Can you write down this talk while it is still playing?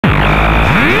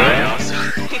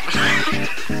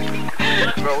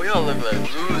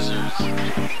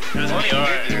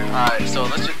Alright, so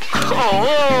let's just.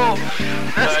 Oh,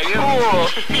 that's cool.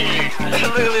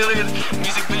 Look at this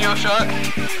music video shot.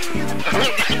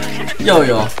 Yo,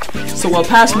 y'all. So while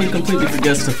past me completely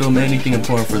forgets to film anything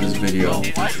important for this video,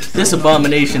 this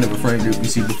abomination of a friend group you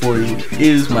see before you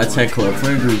is my Tech Club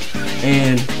friend group,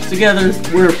 and together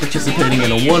we're participating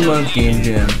in a 1-month game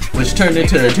jam, which turned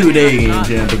into a 2-day game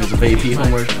jam because of AP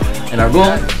homework. And our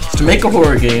goal is to make a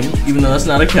horror game, even though that's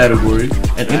not a category,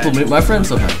 and implement my friends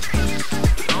somehow.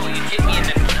 Oh, you hit me in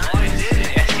the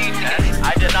nose.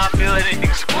 I did not feel anything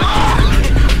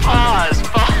squishy. Pause.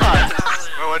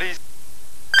 What is?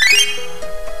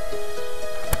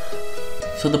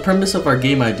 So the premise of our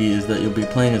game idea is that you'll be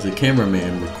playing as a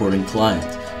cameraman recording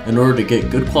clients. In order to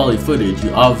get good quality footage,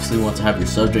 you obviously want to have your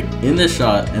subject in the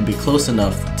shot and be close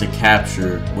enough to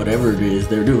capture whatever it is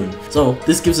they're doing. So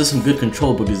this gives us some good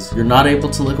control because you're not able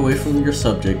to look away from your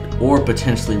subject or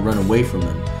potentially run away from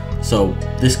them. So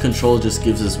this control just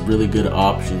gives us really good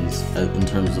options in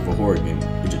terms of a horror game,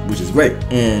 which is great.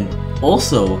 And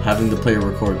also, having the player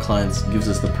record clients gives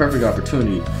us the perfect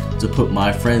opportunity to put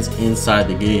my friends inside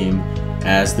the game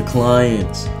as the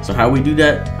clients. So how we do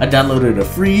that? I downloaded a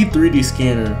free 3D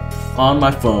scanner on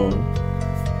my phone,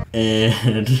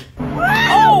 and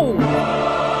Oh!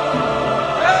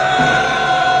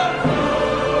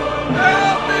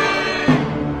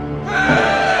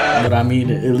 but I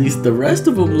mean, at least the rest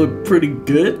of them look pretty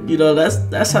good. You know,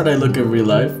 that's how they look in real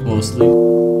life mostly.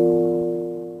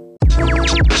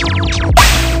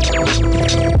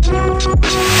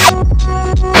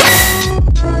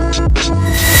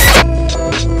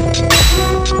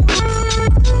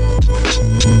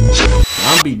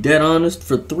 I'll be dead honest,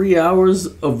 for 3 hours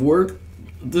of work,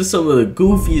 this is some of the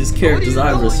goofiest characters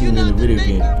I've ever seen in a video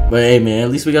game. But hey man,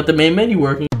 at least we got the main menu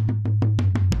working.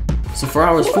 So for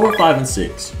hours 4, 5, and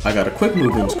 6, I got a quick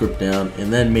movement script down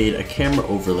and then made a camera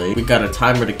overlay. We got a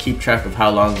timer to keep track of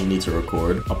how long you need to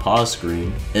record, a pause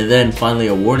screen, and then finally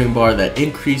a warning bar that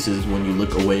increases when you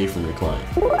look away from your client.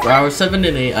 For hours 7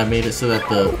 and 8, I made it so that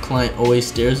the client always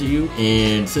stares at you,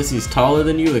 and since he's taller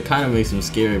than you, it kind of makes him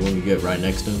scary when you get right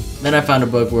next to him. Then I found a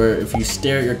bug where if you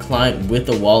stare at your client with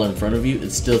a wall in front of you, it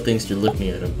still thinks you're looking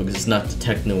at him because it's not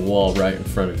detecting a wall right in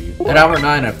front of you. At hour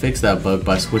 9, I fixed that bug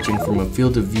by switching from a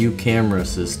field of view camera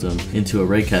system into a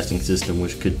raycasting system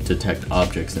which could detect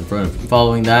objects in front of you.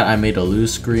 Following that, I made a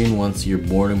lose screen once your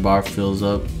warning bar fills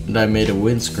up, and I made a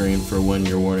win screen for when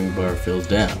your warning bar fills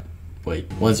down. Wait,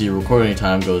 once your recording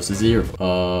time goes to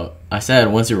 0. I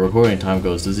said once your recording time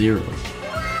goes to 0.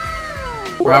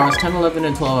 For hours 10, 11,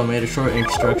 and 12, I made a short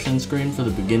instruction screen for the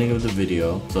beginning of the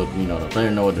video, so you know the player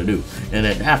know what to do. And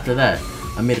then after that,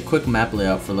 I made a quick map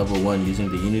layout for level 1 using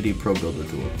the Unity Pro Builder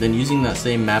tool. Then using that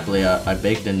same map layout, I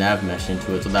baked a nav mesh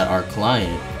into it so that our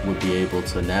client would be able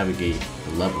to navigate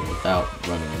the level without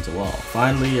running into walls.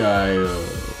 Finally, I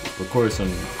recorded some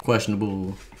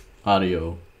questionable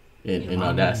audio in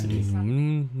Audacity.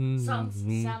 Some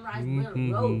samurais wear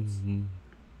robes.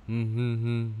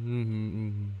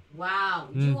 Wow,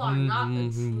 you are not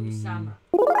a true samurai.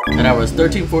 At hours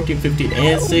 13, 14, 15,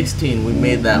 and 16, we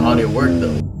made that audio work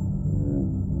though.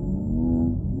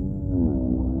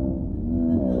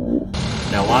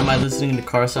 Now why am I listening to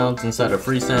car sounds inside of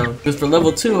free sound? Because for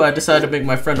level 2, I decided to make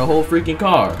my friend a whole freaking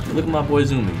car. Look at my boy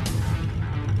zooming.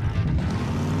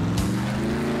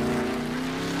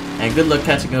 And good luck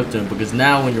catching up to him, because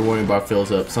now when your warning bar fills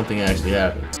up, something actually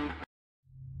happens.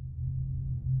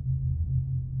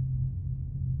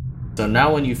 So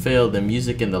now when you fail, the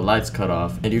music and the lights cut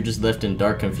off, and you're just left in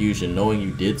dark confusion, knowing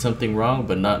you did something wrong,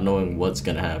 but not knowing what's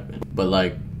gonna happen. But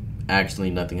like, actually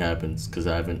nothing happens, because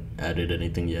I haven't added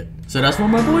anything yet. So that's where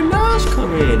my boy Nash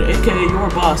come in, aka your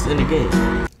boss in the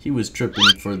game. He was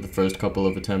tripping for the first couple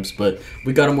of attempts, but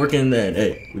we got him working then.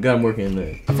 Hey, we got him working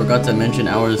then. I forgot to mention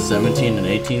hours 17 and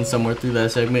 18 somewhere through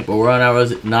that segment, but we're on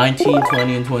hours 19,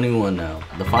 20, and 21 now.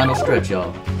 The final stretch,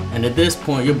 y'all. And at this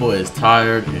point, your boy is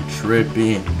tired and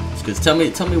tripping. Because tell me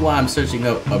why I'm searching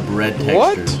up a bread texture.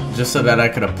 What? Just so that I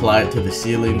could apply it to the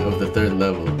ceiling of the 3rd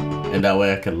level. And that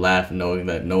way I could laugh knowing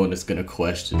that no one is gonna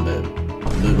question that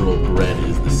literal bread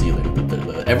is the ceiling of the 3rd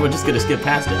level. Everyone's just gonna skip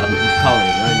past it. I'm calling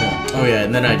it right now. Oh yeah,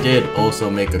 and then I did also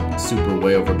make a super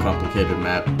way over complicated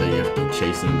map that you have to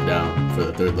chase him down for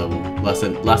the 3rd level. Lots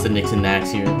of nicks and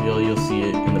knacks here. You'll see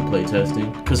it in the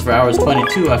playtesting. Because for hours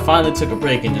 22, I finally took a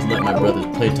break and just let my brothers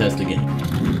playtest the game.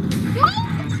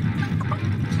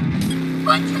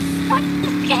 What is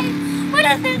this game? What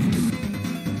is this?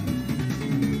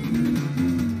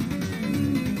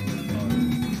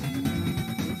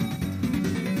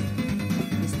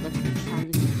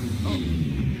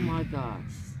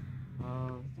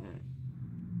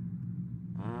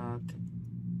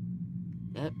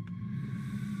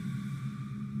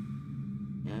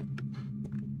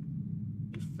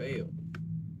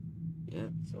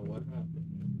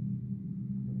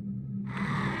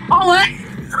 Oh, what?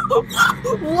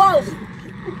 Whoa!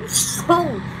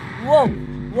 Whoa!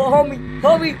 Whoa,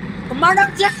 homie! Come on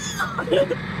up, Jack!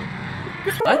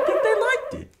 I think they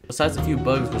liked it. Besides a few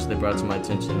bugs which they brought to my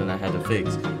attention and I had to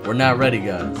fix, we're not ready,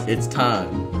 guys. It's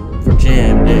time for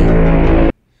Jam Day.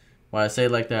 Why I say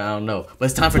it like that, I don't know. But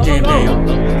it's time for Jam Day.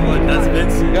 That's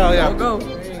Vince. Go, yeah. Go.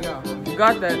 There you go. You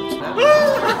got that.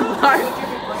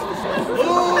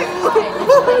 Oh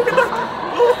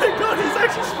my god, he's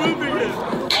actually spoofing it.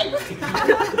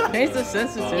 Change the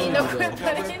sensitivity.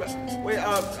 Wait,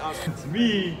 it's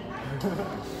me.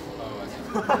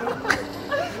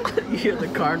 You hear the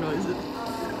car noises.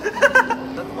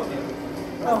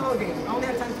 Oh, okay. I only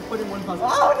have time to put in one puzzle.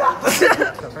 Oh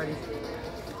no! Ready?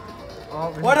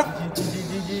 What a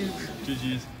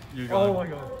GG's. You're gone. Oh my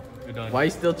god. You're done. Why are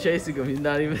you still chasing him? He's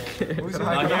not even there.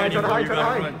 Not here anymore. You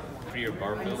gotta run for your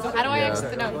bar pills. How do I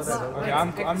exit the notes? Okay,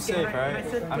 I'm safe, right?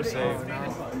 I'm safe.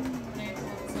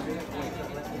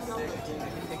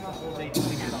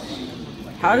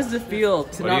 How does it feel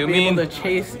to What do not you be mean? able to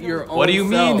chase your own What do you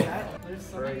mean? self?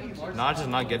 Not just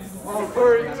not get.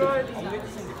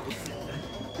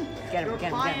 Get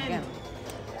him.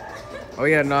 Oh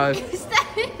yeah, no,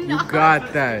 you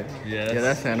got that. Yes. Yeah,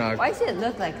 that's Anarch. Why does it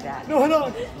look like that?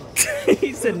 No.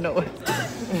 He said no.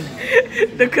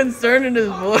 The concern in his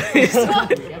voice.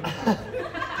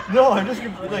 No, I'm just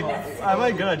like, am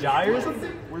I gonna die or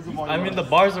something? Where's the volume? I mean, the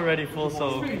bar's already full,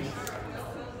 so.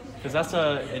 Because that's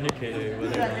a indicator.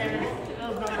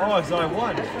 Oh, so I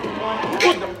won.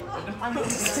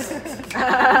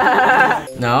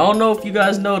 Now, I don't know if you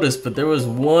guys noticed, but there was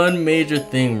one major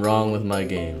thing wrong with my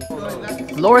game.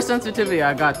 Lower sensitivity,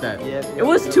 I got that. It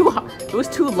was too high. It was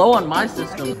too low on my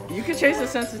system. You can change the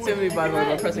sensitivity by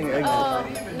pressing exit. Oh,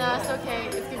 no, it's okay.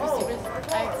 It's gonna be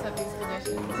super. I accept these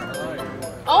conditions.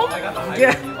 Oh my god.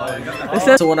 Yeah. It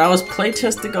says So when I was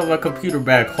playtesting on my computer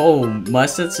back home, my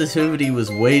sensitivity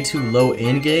was way too low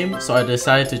in-game, so I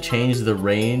decided to change the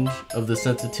range of the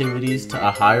sensitivities to a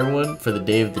higher one for the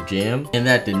day of the jam, and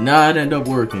that did not end up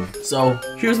working. So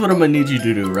here's what I'm gonna need you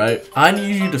to do, right? I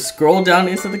need you to scroll down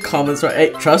into the comments, right? Hey,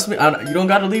 trust me, you don't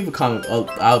gotta leave a comment.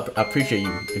 I'll appreciate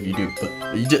you if you do, but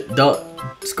you just don't.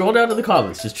 Scroll down to the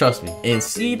comments, just trust me. And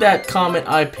see that comment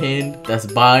I pinned that's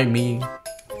by me.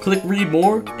 Click read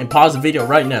more and pause the video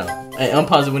right now. Hey,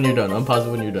 unpause it when you're done. Unpause it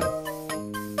when you're done.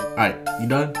 Alright, you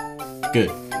done?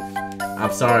 Good.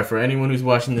 I'm sorry for anyone who's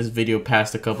watching this video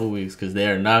past a couple weeks because they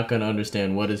are not going to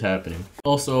understand what is happening.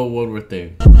 Also, one more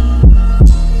thing.